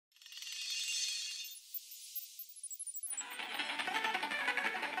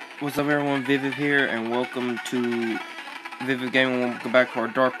What's up everyone, Vivi here, and welcome to Vivi Gaming. Welcome back to our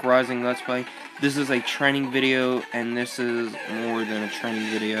Dark Rising Let's Play. This is a training video, and this is more than a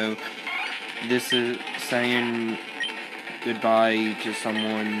training video. This is saying goodbye to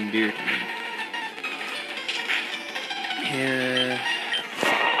someone dear to me.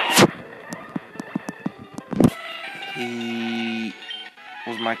 He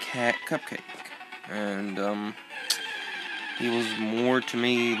was my cat, Cupcake, and he was more to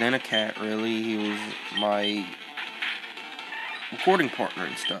me than a cat, really. He was my recording partner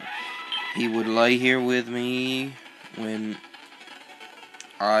and stuff. He would lay here with me when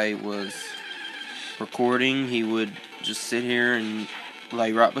I was recording. He would just sit here and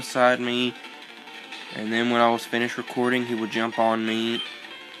lay right beside me. And then when I was finished recording, he would jump on me.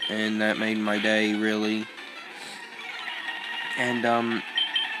 And that made my day, really. And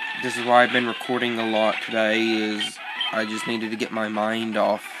this is why I've been recording a lot today, is I just needed to get my mind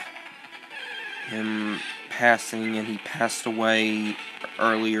off him passing, and he passed away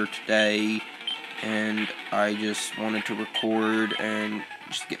earlier today, and I just wanted to record and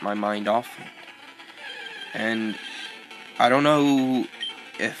just get my mind off it. And I don't know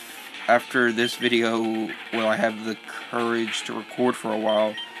if after this video will I have the courage to record for a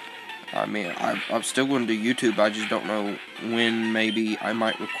while. I mean, I'm still going to do YouTube, I just don't know when maybe I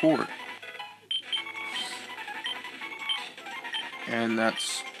might record. And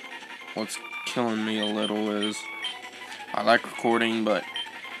that's what's killing me a little, is I like recording, but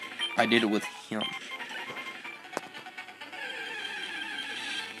I did it with him.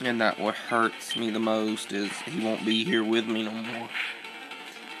 And that what hurts me the most is he won't be here with me no more.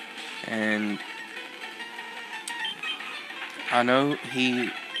 And I know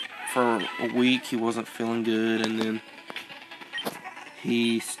for a week he wasn't feeling good, and then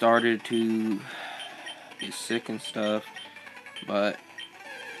he started to get sick and stuff, but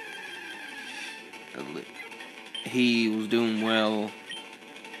he was doing well,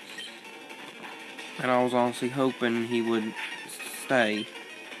 and I was honestly hoping he would stay.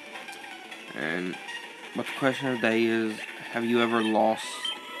 But the question of the day is, have you ever lost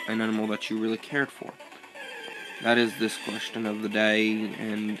an animal that you really cared for? That is this question of the day,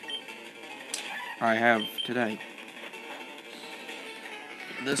 and I have today.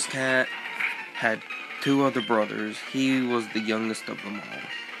 This cat had two other brothers. He was the youngest of them all.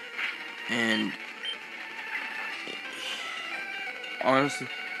 And honestly,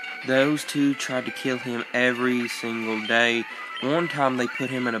 those two tried to kill him every single day. One time they put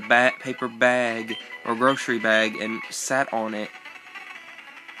him in a paper bag or grocery bag and sat on it.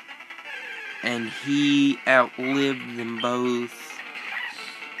 And he outlived them both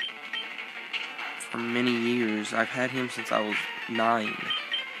for many years. I've had him since I was 9.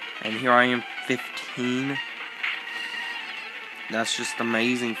 And here I am, 15. That's just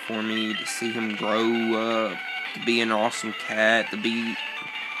amazing for me to see him grow up, to be an awesome cat, to be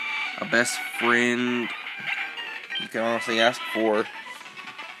a best friend you can honestly ask for.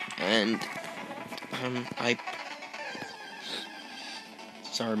 And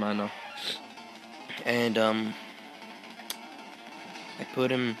sorry, man. And I put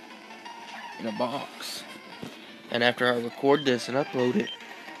him in a box. And after I record this and upload it,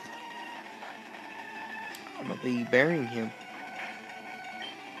 I'm gonna be burying him.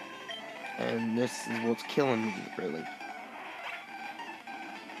 And this is what's killing me, really.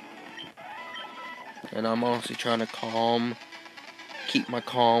 And I'm honestly trying to keep my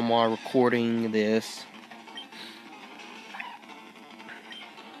calm while recording this.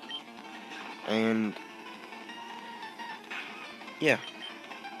 And yeah.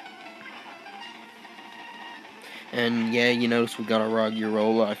 And yeah, you notice we got a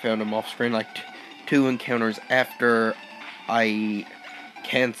Roggerola. I found him off screen like 2 encounters after I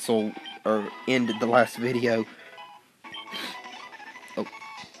canceled or ended the last video. Oh.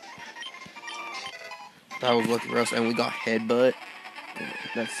 That was lucky for us, and we got Headbutt.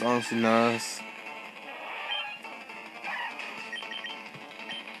 That's honestly nice.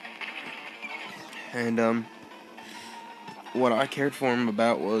 And what I cared for him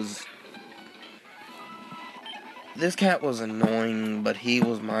about was, this cat was annoying, but he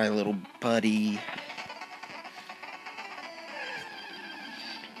was my little buddy.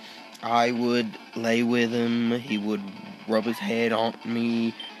 I would lay with him, he would rub his head on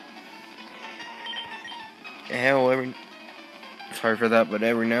me. Hell, sorry for that, but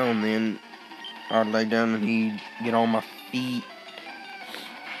every now and then I'd lay down and he'd get on my feet,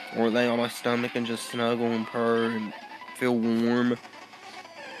 or lay on my stomach and just snuggle and purr and feel warm.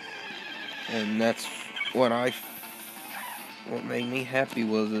 And that's what made me happy,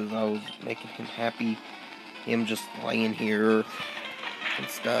 is I was making him happy. Him just laying here and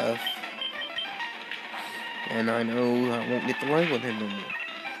stuff. And I know I won't get to play with him no more.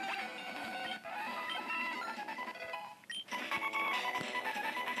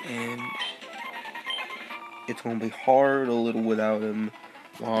 And it's going to be hard a little without him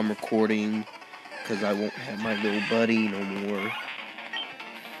while I'm recording, because I won't have my little buddy no more.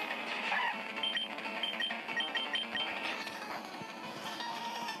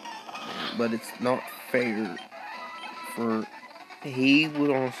 But it's not fair for... He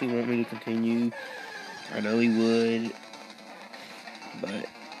would honestly want me to continue. I know he would. But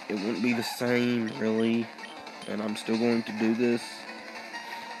it wouldn't be the same, really. And I'm still going to do this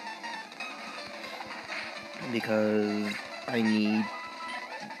because I need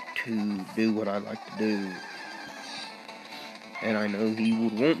to do what I like to do. And I know he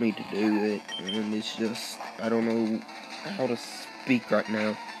would want me to do it. And it's just, I don't know how to speak right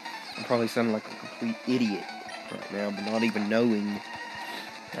now. I'm probably sounding like a complete idiot right now, but not even knowing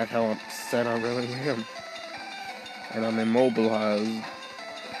that's how upset I really am. And I'm immobilized.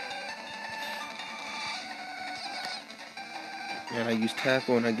 And I use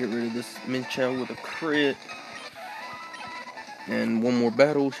tackle and I get rid of this Minchow with a crit. And one more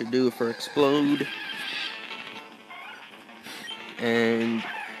battle should do it for explode. And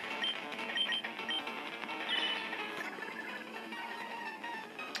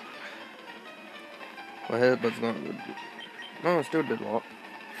my headbutt's not good. No, it still did a lot.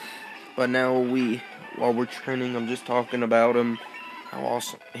 But now while we're training, I'm just talking about him. How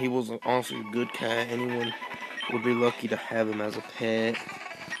awesome he was. Honestly a good cat. Anyone would be lucky to have him as a pet.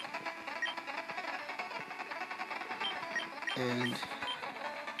 And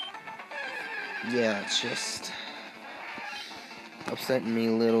yeah, it's just upsetting me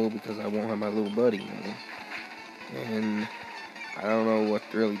a little because I won't have my little buddy anymore. And I don't know what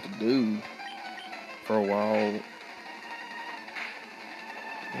really to do for a while.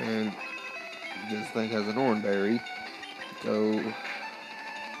 And this thing has an oranberry. So,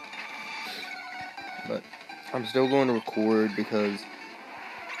 but I'm still going to record because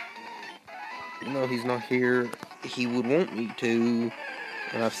even though he's not here, he would want me to.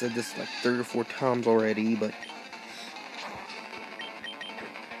 And I've said this like 3 or 4 times already, but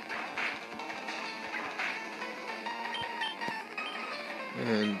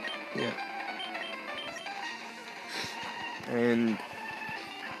and yeah. And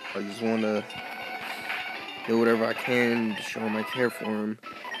I just want to do whatever I can to show him I care for him.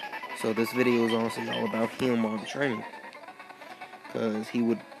 So this video is honestly all about him while I'm training. Because he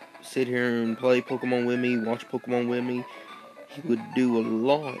would sit here and play Pokemon with me, watch Pokemon with me. He would do a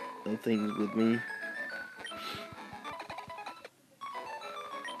lot of things with me.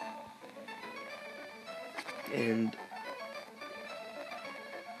 And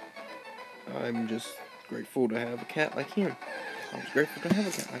I'm just grateful to have a cat like him. I was grateful to have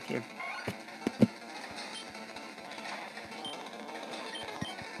a cat like him.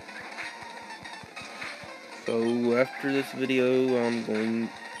 So after this video, I'm going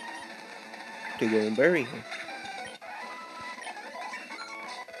to go and bury him.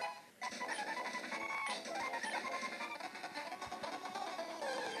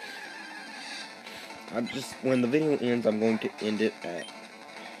 When the video ends, I'm going to end it at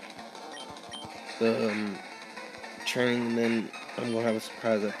the training, and then I'm going to have a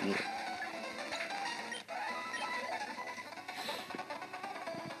surprise at the end.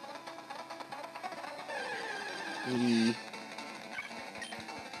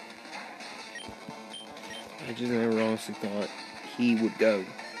 I just never honestly thought he would go.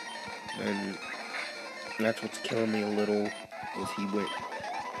 And that's what's killing me a little, is he went.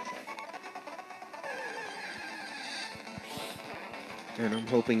 And I'm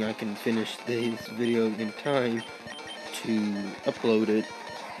hoping I can finish this video in time to upload it.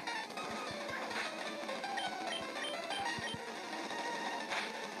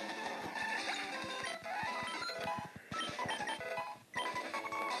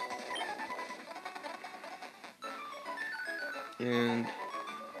 And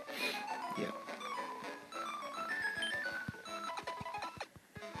yeah.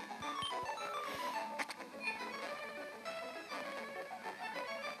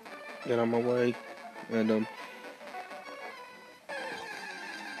 Get on my way. And I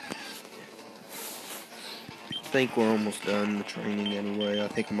think we're almost done the training anyway. I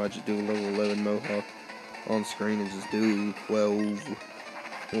think I might just do a level 11 Mohawk on screen and just do 12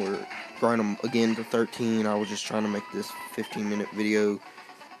 or grind them again to 13. I was just trying to make this 15-minute video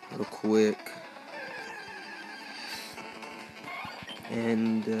real quick.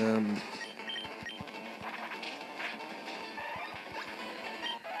 And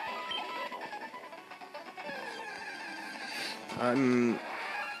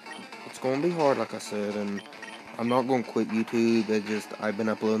It's gonna be hard, like I said, and I'm not gonna quit YouTube. I've been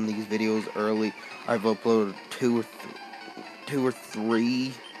uploading these videos early. I've uploaded two or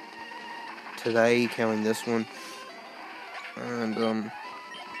three today, counting this one, and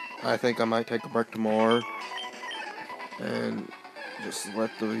I think I might take a break tomorrow and just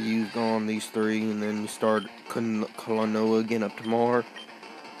let the reviews go on these three, and then start Kalonoa again up tomorrow.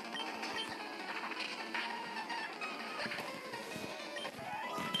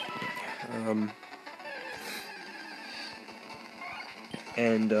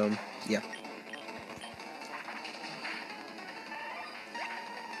 Yeah.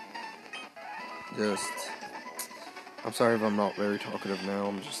 I'm sorry if I'm not very talkative now.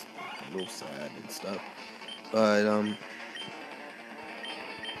 I'm just a little sad and stuff. But,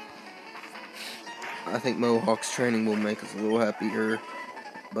 I think Mohawk's training will make us a little happier.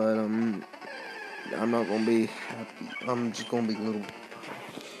 But, I'm not gonna be happy. I'm just gonna be a little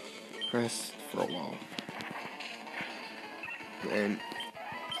depressed for a while. And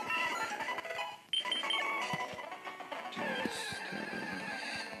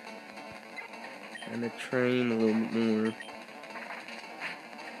and to train a little bit more.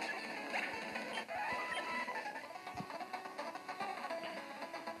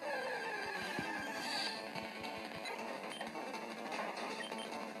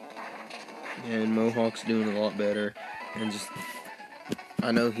 And Mohawk's doing a lot better, and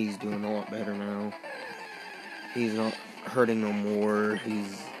I know he's doing a lot better now. He's not hurting no more.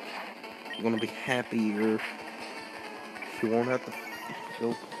 He's gonna be happier. He won't have to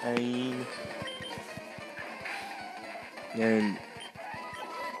feel pain. And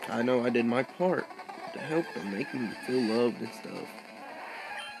I know I did my part to help him, make him feel loved and stuff.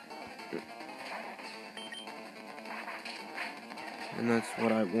 And that's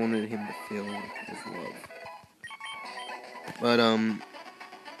what I wanted him to feel, was love. But,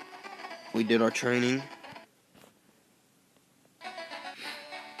 we did our training.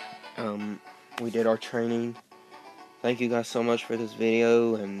 Thank you guys so much for this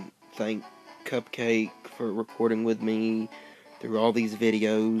video, and thank Cupcake for recording with me through all these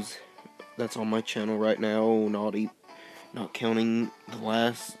videos that's on my channel right now, not counting the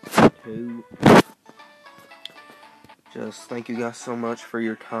last two. Just thank you guys so much for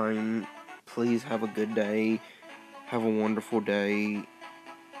your time. Please have a good day. Have a wonderful day.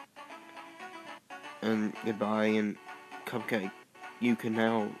 And goodbye. And Cupcake, you can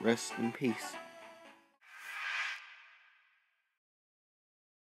now rest in peace.